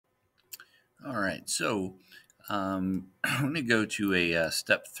All right, so I'm going to go to a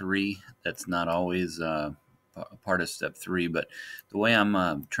step three. That's not always a part of step three, but the way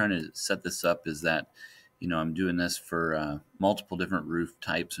I'm trying to set this up is that, I'm doing this for multiple different roof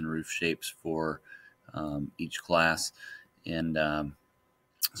types and roof shapes for each class. And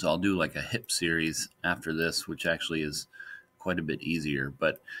so I'll do like a hip series after this, which actually is quite a bit easier.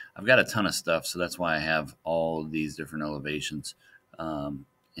 But I've got a ton of stuff, so that's why I have all these different elevations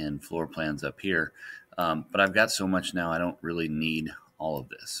and floor plans up here. But I've got so much now, I don't really need all of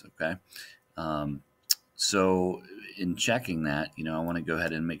this, okay? Um, so in checking that, I want to go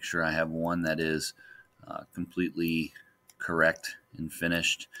ahead and make sure I have one that is completely correct and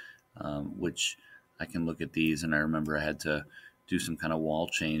finished, which I can look at these and I remember I had to do some kind of wall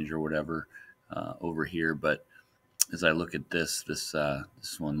change or whatever over here. But as I look at this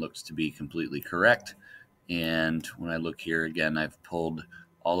one looks to be completely correct. And when I look here again, I've pulled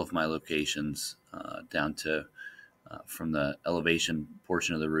all of my locations down to from the elevation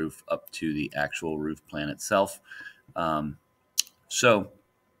portion of the roof up to the actual roof plan itself. Um, so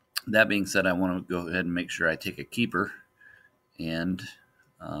that being said, I want to go ahead and make sure I take a keeper and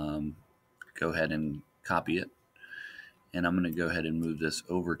um, go ahead and copy it. And I'm going to go ahead and move this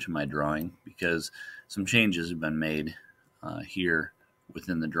over to my drawing because some changes have been made here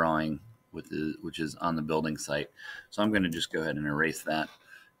within the drawing, which is on the building site. So I'm going to just go ahead and erase that,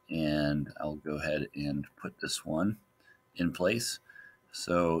 and I'll go ahead and put this one in place.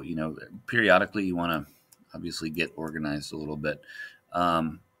 So, periodically you want to obviously get organized a little bit.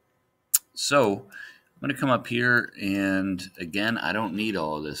 So I'm going to come up here, and again, I don't need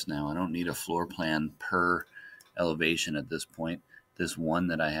all of this now. I don't need a floor plan per elevation at this point. This one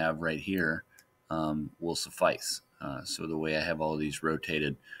that I have right here will suffice. So the way I have all of these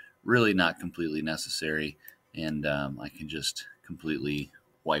rotated, really not completely necessary, and I can just completely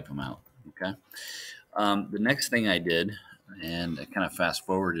wipe them out. Okay. The next thing I did, and I kind of fast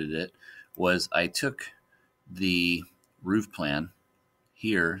forwarded it, was I took the roof plan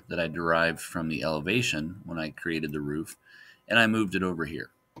here that I derived from the elevation when I created the roof, and I moved it over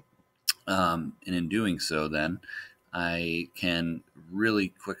here. And in doing so, then I can really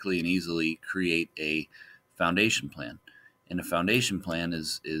quickly and easily create a foundation plan. And a foundation plan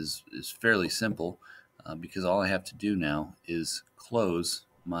is fairly simple because all I have to do now is close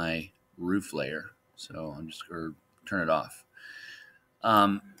my roof layer. So I'm just going to turn it off.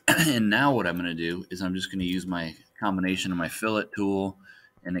 And now what I'm going to do is I'm just going to use my combination of my fillet tool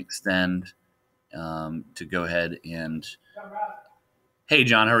and extend to go ahead and, hey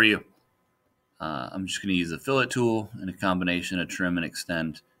John, how are you? I'm just going to use the fillet tool and a combination of trim and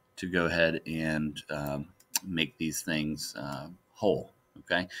extend to go ahead and make these things whole.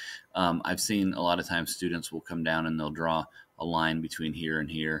 Okay. I've seen a lot of times students will come down and they'll draw a line between here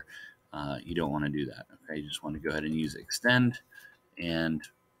and here. You don't want to do that. Okay. You just want to go ahead and use extend and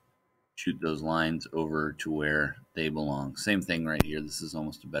shoot those lines over to where they belong. Same thing right here. This is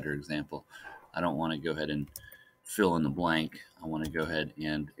almost a better example. I don't want to go ahead and fill in the blank. I want to go ahead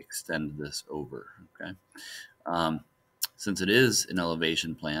and extend this over. Okay. Since it is an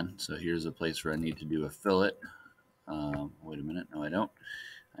elevation plan, so here's a place where I need to do a fillet. Wait a minute. No, I don't.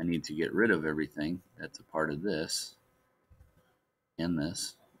 I need to get rid of everything that's a part of this and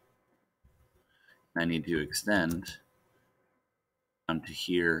this. I need to extend onto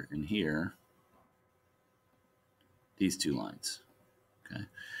here and here these two lines. Okay,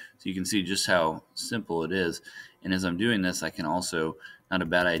 so you can see just how simple it is. And as I'm doing this, I can also, not a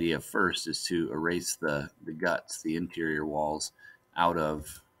bad idea first, is to erase the guts, the interior walls, out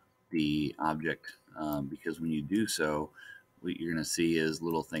of the object because when you do so, what you're going to see is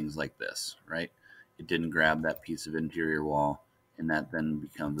little things like this, right? It didn't grab that piece of interior wall, and that then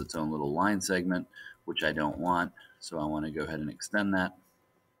becomes its own little line segment, which I don't want. So I want to go ahead and extend that.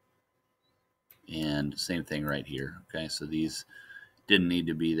 And same thing right here. Okay, so these didn't need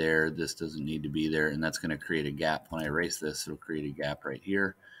to be there. This doesn't need to be there, and that's going to create a gap. When I erase this, it'll create a gap right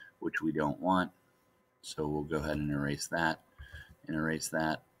here, which we don't want. So we'll go ahead and erase that and erase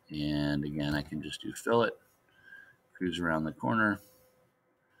that. And again, I can just do fillet, cruise around the corner,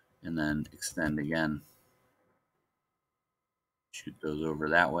 and then extend again. Shoot those over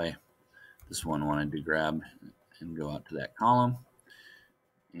that way. This one wanted to grab and go out to that column.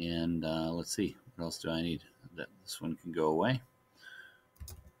 And let's see, what else do I need? This one can go away.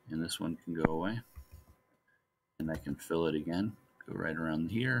 And this one can go away. And I can fill it again, go right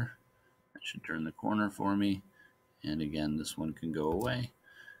around here. That should turn the corner for me. And again, this one can go away.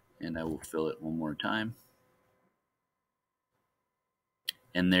 And I will fill it one more time.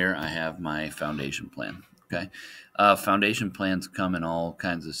 And there I have my foundation plan. Okay. Foundation plans come in all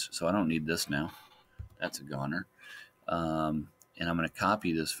kinds of, so I don't need this now. That's a goner. And I'm going to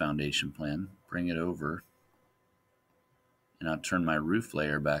copy this foundation plan, bring it over, and I'll turn my roof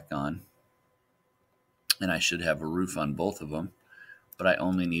layer back on. And I should have a roof on both of them, but I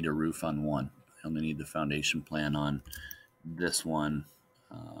only need a roof on one. I only need the foundation plan on this one.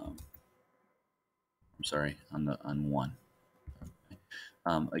 I'm sorry, on one.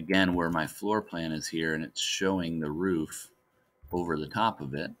 Again, where my floor plan is here and it's showing the roof over the top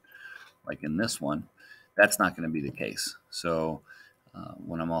of it, like in this one, that's not going to be the case. So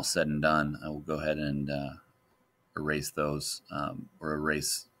when I'm all said and done, I will go ahead and erase those or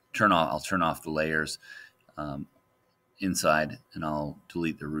I'll turn off the layers inside, and I'll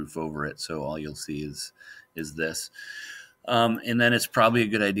delete the roof over it. So all you'll see is this. And then it's probably a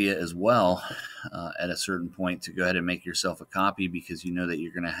good idea as well at a certain point to go ahead and make yourself a copy, because you know that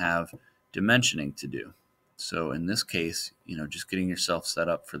you're going to have dimensioning to do. So in this case, just getting yourself set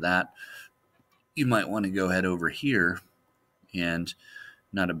up for that, you might want to go ahead over here, and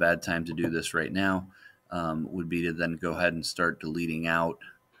not a bad time to do this right now, would be to then go ahead and start deleting out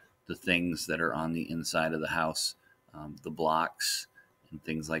the things that are on the inside of the house, the blocks and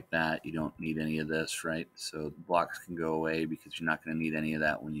things like that. You don't need any of this, right? So the blocks can go away because you're not going to need any of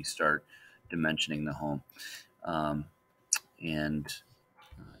that when you start dimensioning the home. And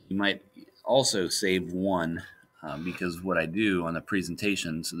you might also save one, because what I do on the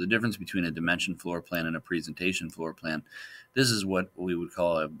presentation, so the difference between a dimension floor plan and a presentation floor plan, this is what we would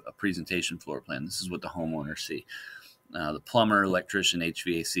call a presentation floor plan. This is what the homeowners see. The plumber, electrician,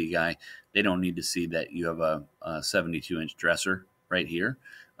 HVAC guy, they don't need to see that you have a 72-inch dresser right here.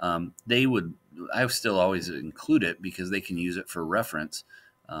 I still always include it because they can use it for reference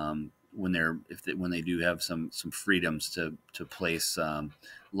when they do have some freedoms to place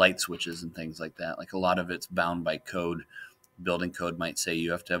light switches and things like that. Like a lot of it's bound by code. Building code might say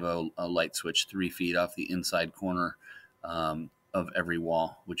you have to have a light switch 3 feet off the inside corner of every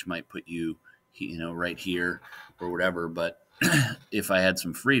wall, which might put you right here or whatever. But if I had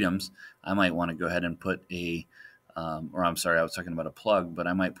some freedoms, I might want to go ahead and put or I'm sorry, I was talking about a plug, but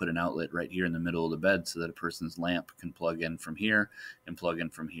I might put an outlet right here in the middle of the bed so that a person's lamp can plug in from here and plug in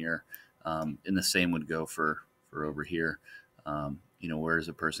from here. And the same would go for over here. Where is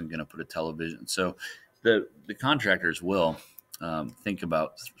a person going to put a television? So the contractors will think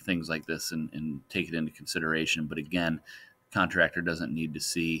about things like this and take it into consideration. But again, contractor doesn't need to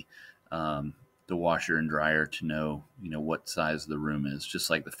see the washer and dryer to know, what size the room is, just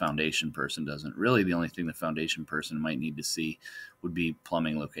like the foundation person doesn't. Really, the only thing the foundation person might need to see would be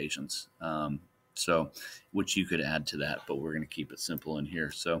plumbing locations. So, which you could add to that, but we're going to keep it simple in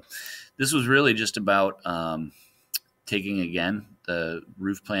here. So this was really just about taking, again, the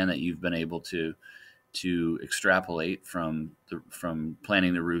roof plan that you've been able to extrapolate from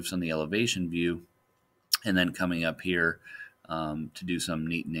planning the roofs on the elevation view, and then coming up here to do some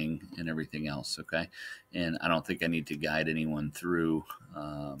neatening and everything else. Okay. And I don't think I need to guide anyone through,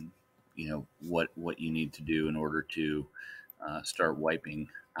 what you need to do in order to start wiping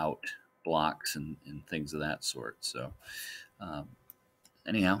out blocks and things of that sort. So,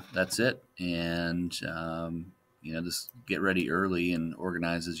 anyhow, that's it. And, just get ready early and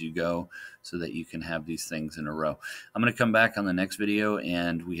organize as you go so that you can have these things in a row. I'm going to come back on the next video,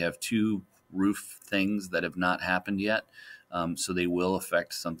 and we have 2 roof things that have not happened yet. So they will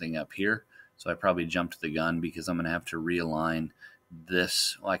affect something up here. So I probably jumped the gun because I'm going to have to realign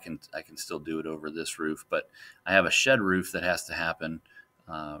this. Well, I can still do it over this roof, but I have a shed roof that has to happen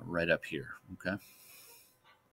right up here. Okay.